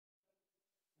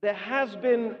there has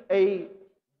been a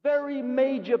very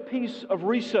major piece of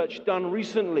research done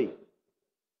recently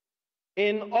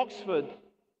in Oxford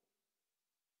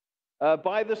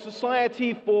by the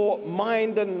Society for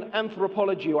Mind and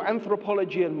Anthropology, or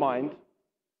Anthropology and Mind,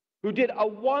 who did a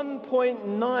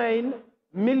 £1.9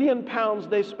 million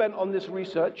they spent on this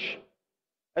research.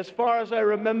 As far as I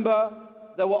remember,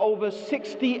 there were over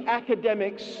 60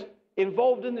 academics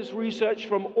involved in this research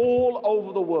from all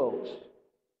over the world.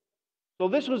 So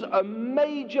this was a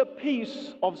major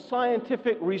piece of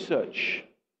scientific research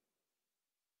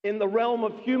in the realm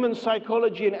of human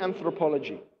psychology and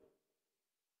anthropology.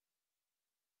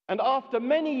 And after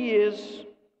many years,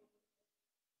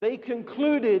 they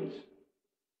concluded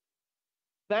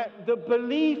that the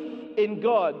belief in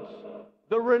God,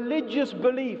 the religious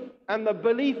belief, and the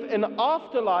belief in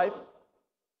afterlife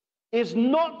is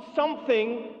not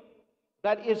something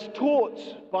that is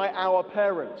taught by our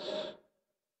parents.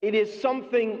 It is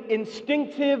something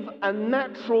instinctive and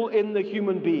natural in the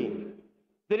human being.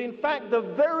 That in fact, the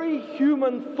very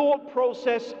human thought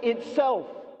process itself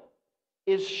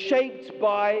is shaped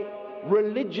by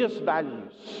religious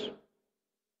values.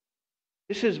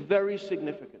 This is very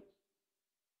significant.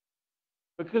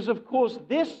 Because of course,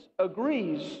 this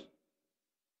agrees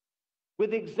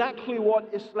with exactly what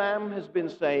Islam has been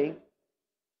saying,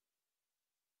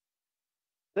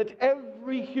 that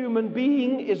every human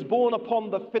being is born upon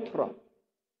the fitrah.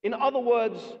 In other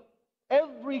words,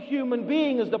 every human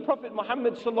being, as the Prophet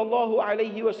Muhammad sallallahu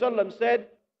alaihi wasallam said,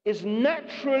 is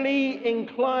naturally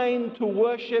inclined to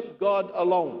worship God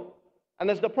alone. And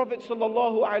as the Prophet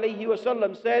sallallahu alaihi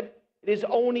wasallam said, it is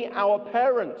only our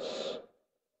parents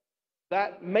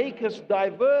that make us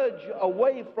diverge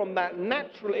away from that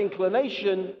natural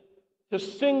inclination to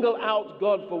single out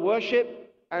God for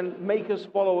worship and make us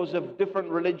followers of different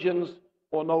religions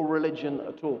or no religion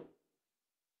at all.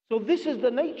 So this is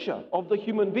the nature of the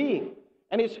human being.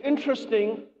 And it's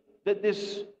interesting that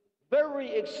this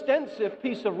very extensive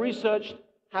piece of research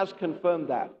has confirmed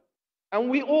that. And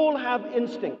we all have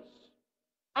instincts.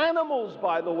 Animals,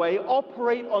 by the way,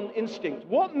 operate on instinct.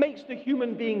 What makes the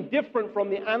human being different from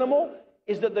the animal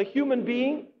is that the human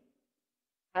being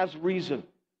has reason.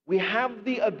 We have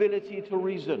the ability to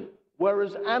reason,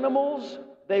 whereas animals,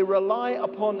 they rely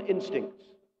upon instincts.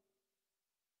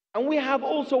 And we have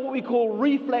also what we call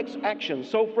reflex action.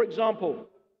 So for example,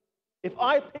 if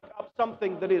I pick up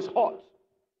something that is hot,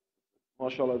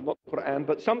 mashallah, not the Quran,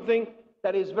 but something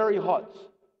that is very hot,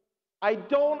 I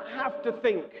don't have to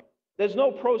think. There's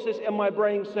no process in my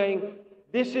brain saying,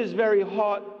 this is very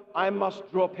hot, I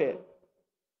must drop it.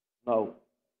 No.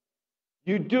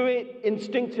 You do it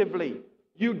instinctively.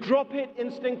 You drop it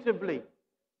instinctively.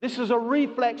 This is a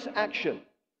reflex action.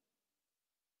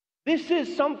 This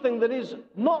is something that is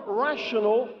not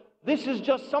rational. This is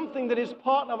just something that is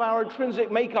part of our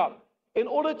intrinsic makeup. In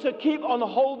order to keep on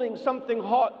holding something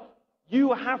hot,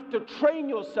 you have to train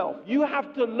yourself. You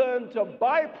have to learn to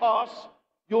bypass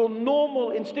your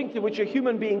normal instinctive, which a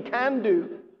human being can do.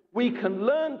 We can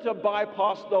learn to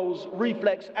bypass those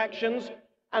reflex actions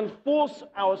and force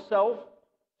ourselves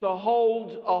to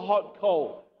hold a hot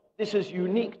coal. This is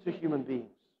unique to human beings.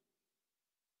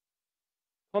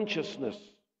 Consciousness.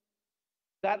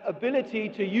 That ability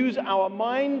to use our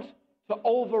mind to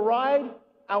override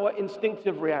our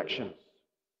instinctive reactions.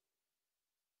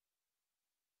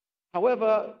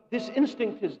 However, this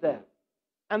instinct is there.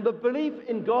 And the belief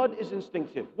in God is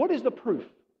instinctive. What is the proof?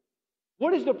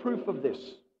 What is the proof of this?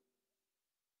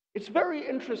 It's very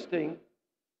interesting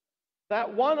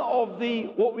that one of the,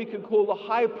 what we could call the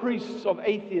high priests of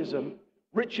atheism,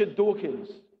 Richard Dawkins,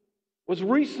 was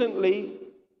recently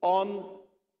on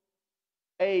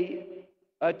a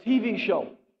TV show,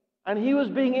 and he was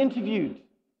being interviewed.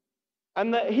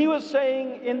 And he was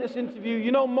saying in this interview,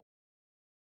 you know,